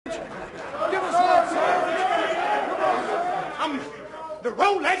the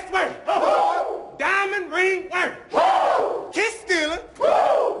Rolex wearing, diamond ring wearing, kiss stealing,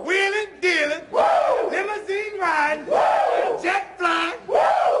 wheeling dealing, limousine riding, jet flying,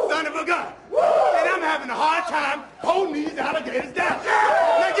 son of a gun. And I'm having a hard time holding these alligators down.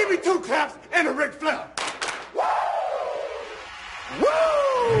 Now give me 2 claps and a Ric Flair. Woo!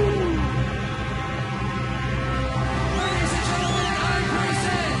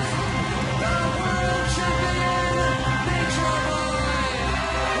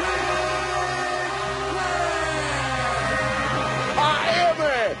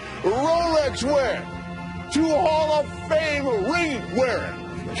 Rolex wearing, 2 Hall of Fame ring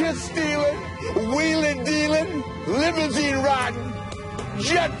wearing, kiss stealing, wheeling dealing, limousine riding,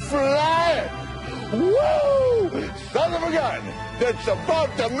 jet flying. Woo! Son of a gun that's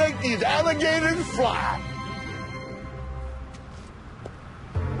about to make these alligators fly.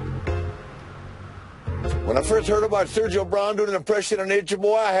 When I first heard about Sergio Brown doing an impression of Nature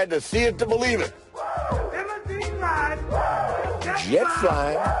Boy, I had to see it to believe it. Limousine riding, Jet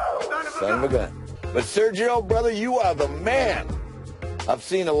flying, son of a gun. But Sergio, brother, you are the man. I've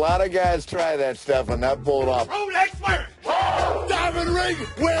seen a lot of guys try that stuff and not pull it off. Rolex wearing, Diamond ring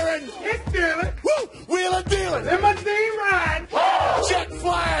wearing, kiss stealing, wheeling dealing, limousine riding, jet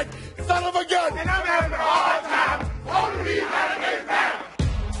flying, son of a gun. and I'm having a hard time holding these alligators down.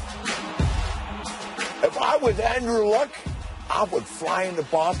 If I was Andrew Luck, I would fly into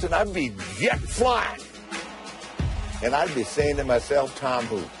Boston. I'd be jet flying. And I'd be saying to myself, Tom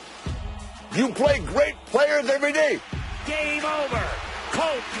who? You play great players every day. Game over.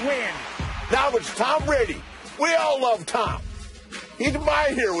 Colts win. Now it's Tom Brady. We all love Tom. He's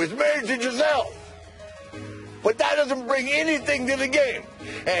my hero. He's married to Giselle. But that doesn't bring anything to the game.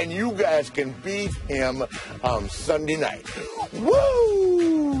 And you guys can beat him on Sunday night.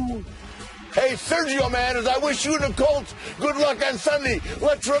 Woo! Hey, Sergio, man, as I wish you and the Colts good luck on Sunday,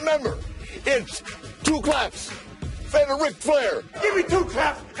 let's remember, it's 2 claps and a Ric Flair. Give me 2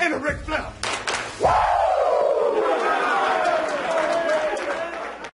 claps and a Ric Flair.